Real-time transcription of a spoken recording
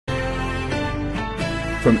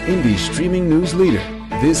From Indy's streaming news leader,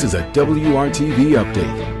 this is a WRTV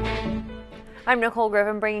update. I'm Nicole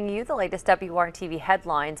Griffin bringing you the latest WRTV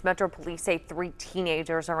headlines. Metro Police say 3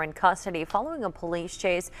 teenagers are in custody following a police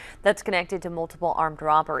chase that's connected to multiple armed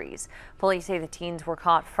robberies. Police say the teens were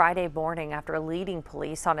caught Friday morning after leading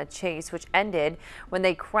police on a chase which ended when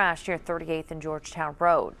they crashed near 38th and Georgetown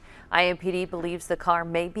Road. IMPD believes the car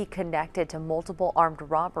may be connected to multiple armed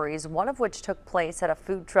robberies, one of which took place at a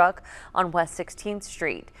food truck on West 16th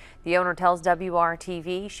Street. The owner tells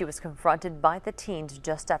WRTV she was confronted by the teens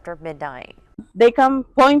just after midnight. They come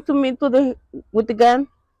point to me with the gun.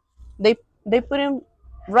 They put him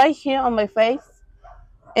right here on my face,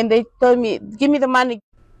 and they told me, "Give me the money."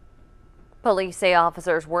 Police say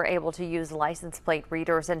officers were able to use license plate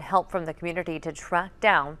readers and help from the community to track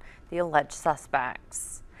down the alleged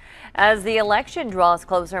suspects. As the election draws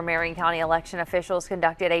closer, Marion County election officials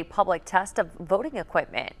conducted a public test of voting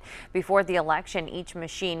equipment. Before the election, each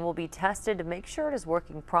machine will be tested to make sure it is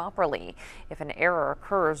working properly. If an error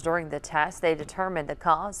occurs during the test, they determine the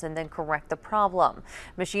cause and then correct the problem.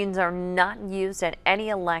 Machines are not used at any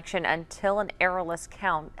election until an errorless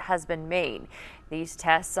count has been made. These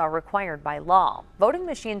tests are required by law. Voting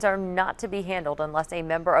machines are not to be handled unless a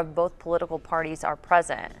member of both political parties are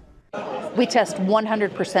present. We test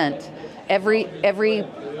 100%. Every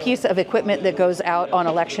piece of equipment that goes out on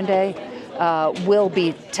Election Day will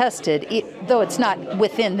be tested, though it's not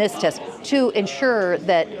within this test, to ensure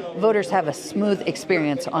that voters have a smooth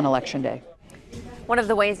experience on Election Day. One of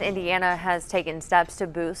the ways Indiana has taken steps to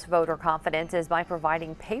boost voter confidence is by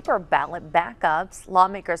providing paper ballot backups.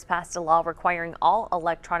 Lawmakers passed a law requiring all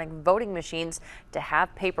electronic voting machines to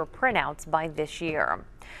have paper printouts by this year.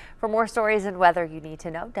 For more stories and weather you need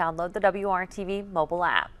to know, download the WRTV mobile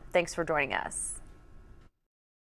app. Thanks for joining us.